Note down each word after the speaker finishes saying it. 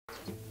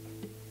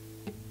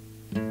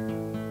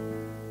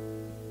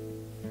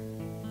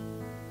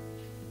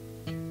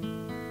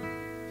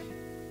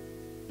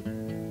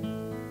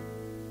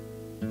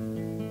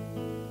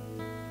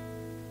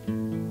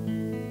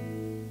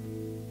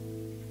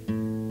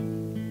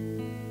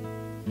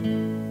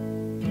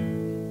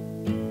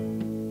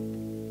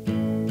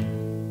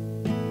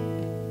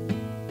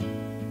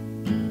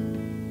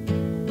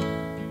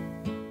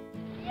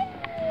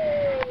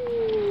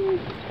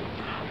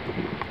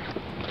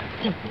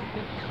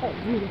What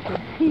beautiful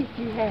teeth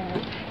you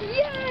have.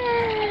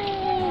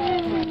 Yay!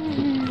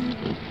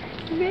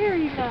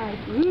 Very nice.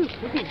 Ooh,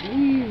 look at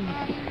these.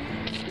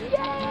 Yay!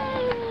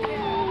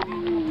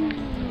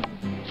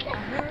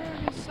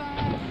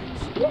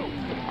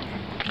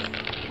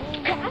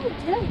 Yeah, I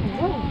just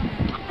know.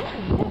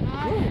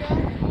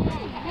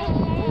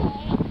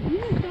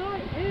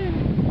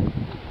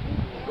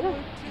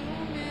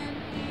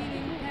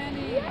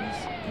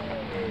 Yes, I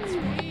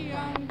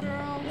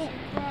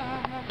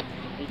am.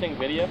 You think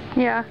video?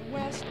 Yeah.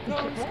 West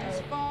Coast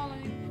is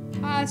falling.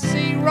 I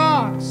see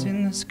rocks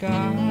in the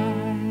sky.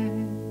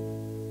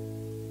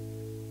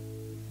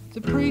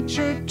 The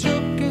preacher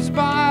took his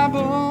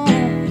Bible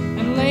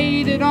and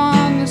laid it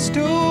on the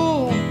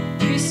stool.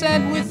 He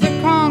said with the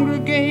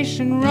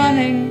congregation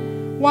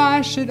running,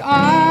 why should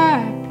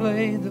I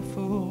play the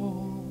fool?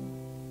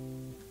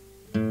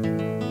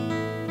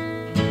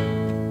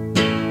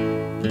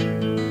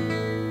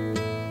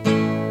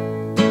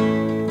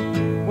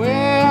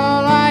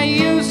 Well, I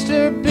used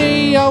to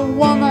be a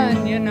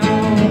woman, you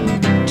know,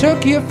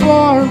 took you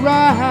for a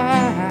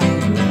ride.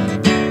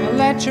 I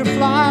let you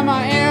fly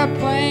my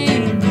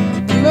airplane,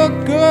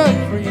 look good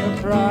for your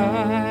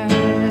pride.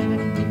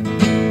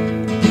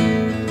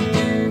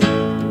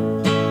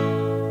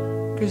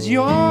 'Cause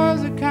you're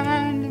the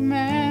kind of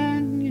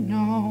man, you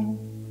know,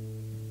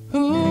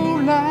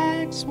 who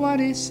likes what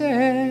he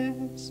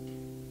says.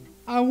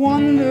 I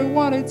wonder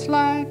what it's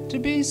like to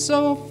be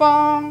so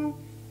far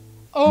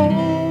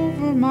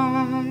over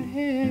my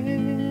head.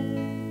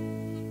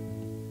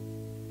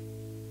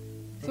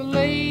 The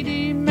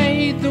lady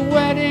made the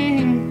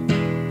wedding,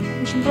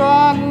 and she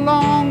brought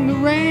along the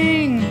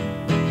ring.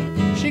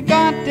 She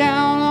got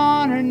down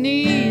on her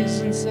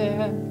knees and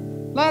said,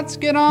 let's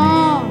get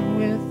on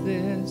with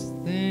this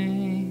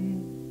thing.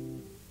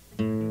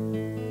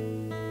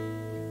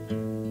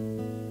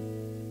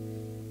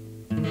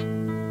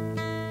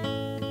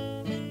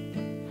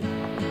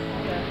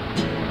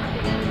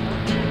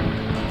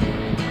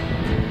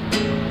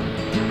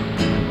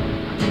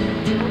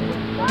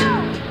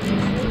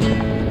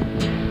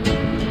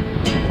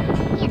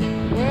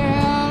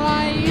 Well,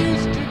 I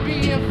used to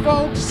be a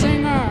folk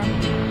singer,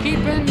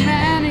 keeping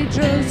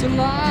managers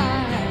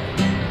alive.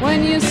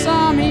 When you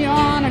saw me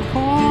on a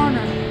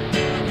corner,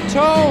 you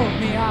told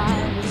me I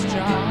was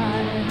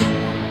jive.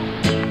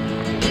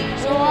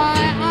 So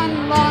I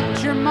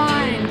unlocked your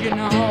mind, you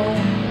know,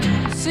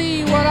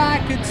 see what I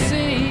could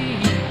see.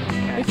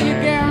 If you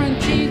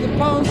guarantee the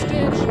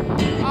postage,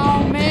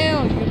 I'll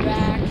mail you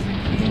back the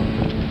key.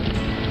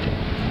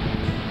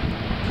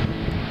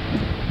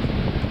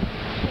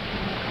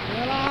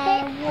 Well, I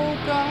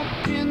woke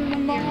up in the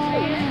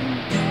morning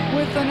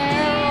with an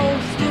arrow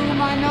through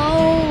my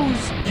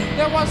nose.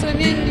 There was an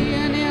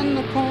Indian in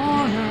the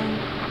corner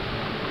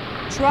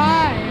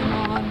trying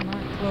on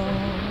my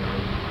clothes.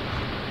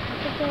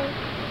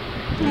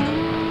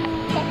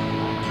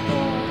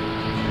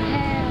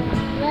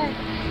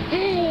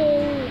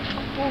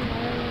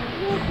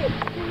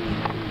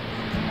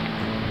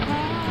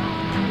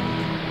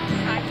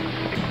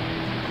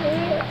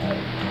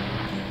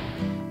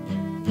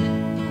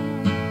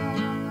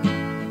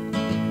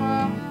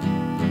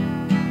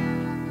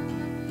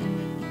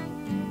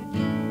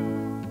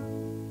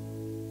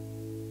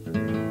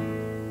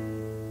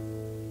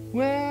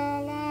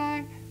 Well,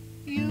 I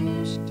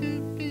used to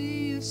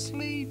be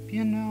asleep,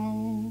 you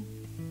know,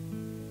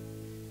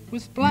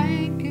 with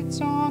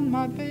blankets on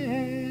my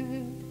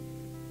bed.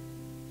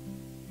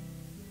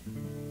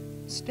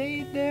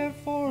 Stayed there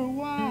for a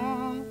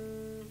while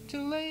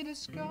till they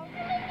discovered.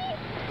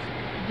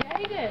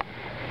 Jaden!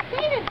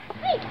 Jaden!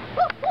 Hey!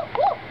 Woo! Woo!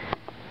 Woo!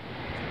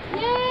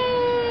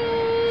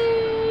 Yay!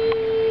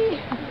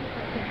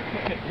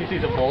 You see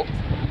the bolt?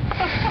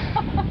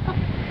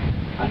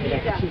 I think I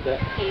can shoot that.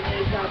 He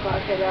needs our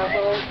bucket of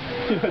bolts.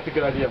 That's a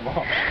good idea,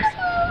 Mom.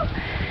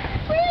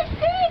 Where's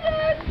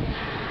Jaden?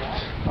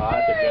 Oh,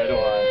 that's a good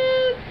one.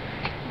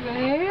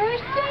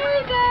 Where's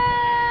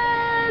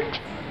Jaden?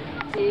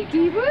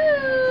 Cheeky boots!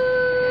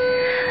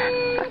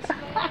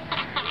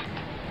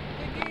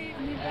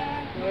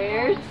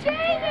 Where's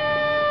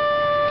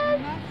Jaden?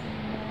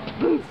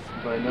 Boots!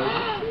 By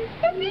nose.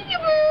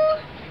 Peekaboo!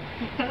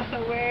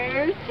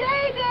 Where's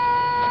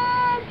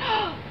Jaden?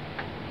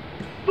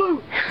 Boo!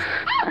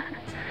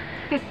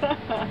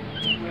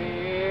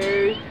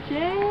 Where's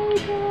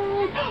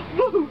Jaden?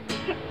 Boo!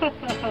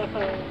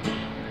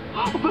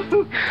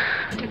 Boo!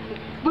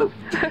 Boo!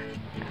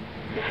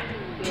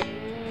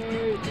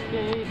 Where's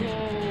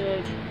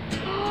Jaden?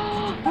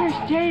 Where's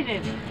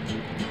Jaden?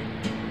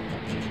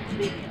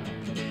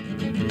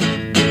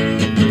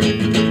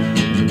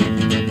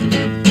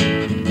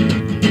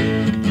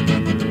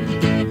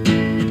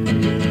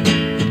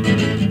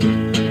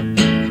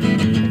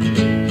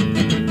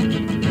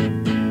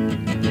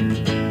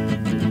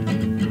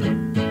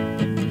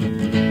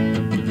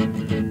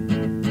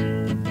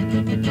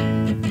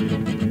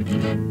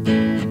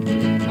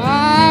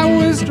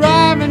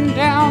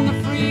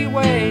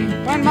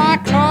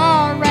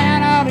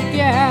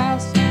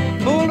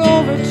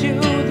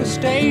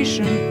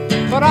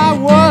 but I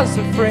was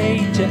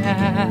afraid to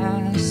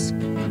ask.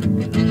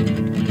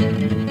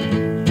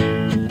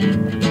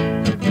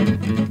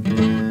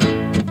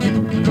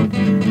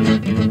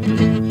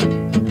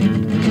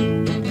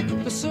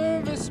 The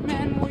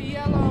servicemen were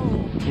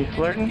yellow. You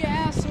flirting?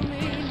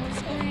 Gasoline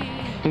was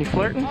green. You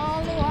flirting?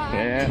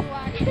 Yeah.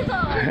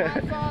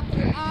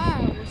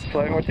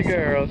 Flirting with the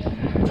girls.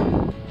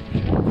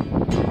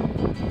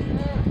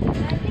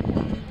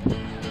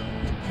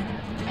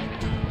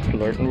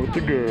 Flirting with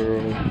the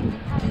girls.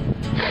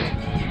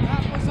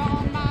 That was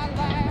on my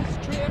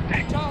last trip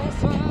to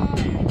Tulsa,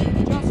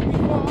 just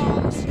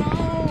before the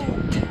snow.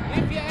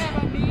 If you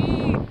ever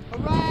need a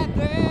ride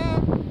there,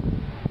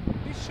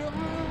 be sure to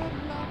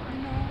let me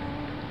know.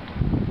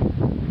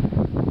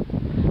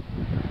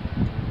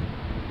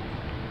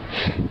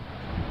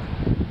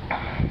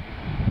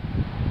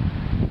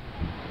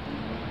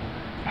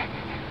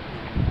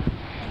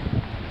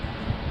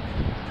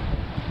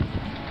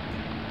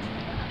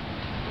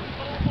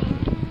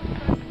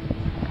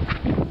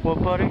 What,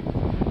 buddy?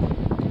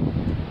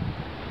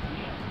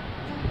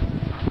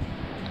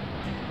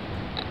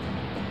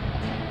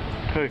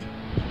 Hey.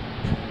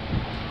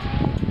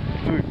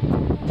 Hey.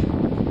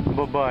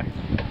 Bye-bye.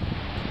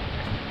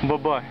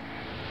 Bye-bye.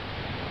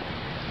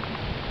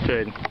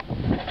 Jaden.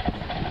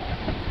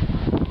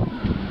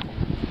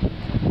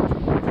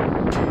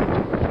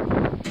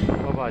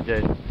 Bye-bye,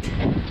 Jaden.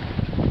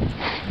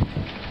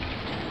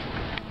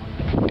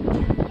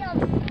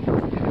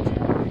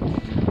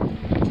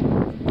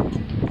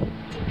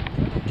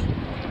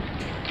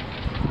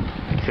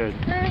 Good.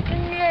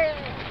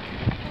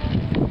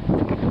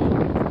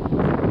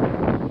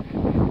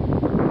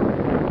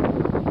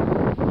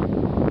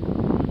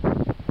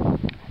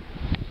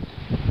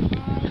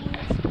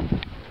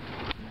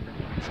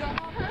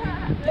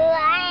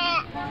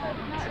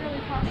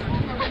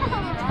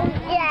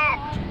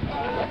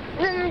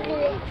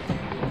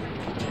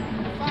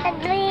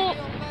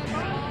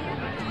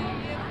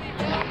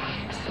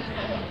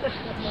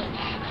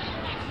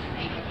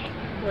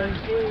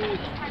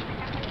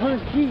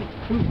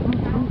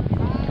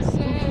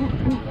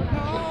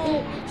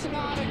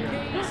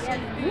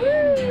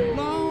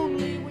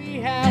 Lonely we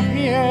have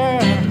here.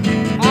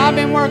 I've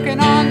been working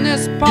on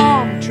this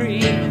palm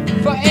tree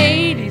for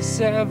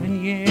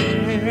 87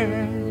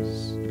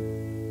 years.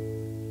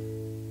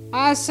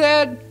 I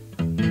said,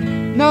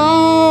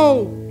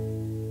 no,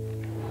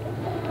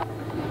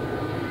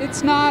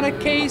 it's not a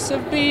case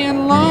of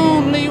being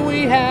lonely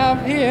we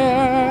have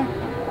here.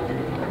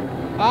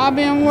 I've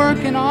been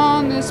working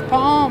on this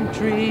palm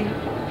tree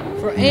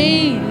for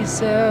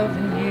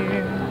 87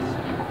 years.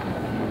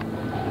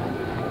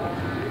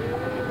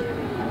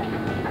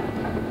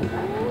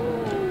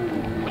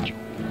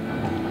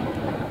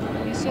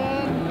 He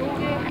said, go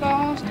get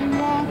lost and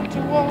walk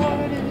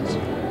toward his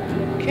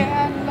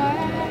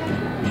Cadillac.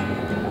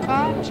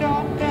 I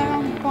chopped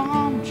down the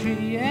palm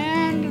tree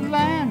and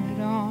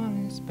landed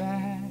on his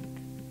back.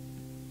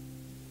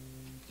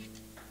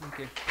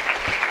 Okay.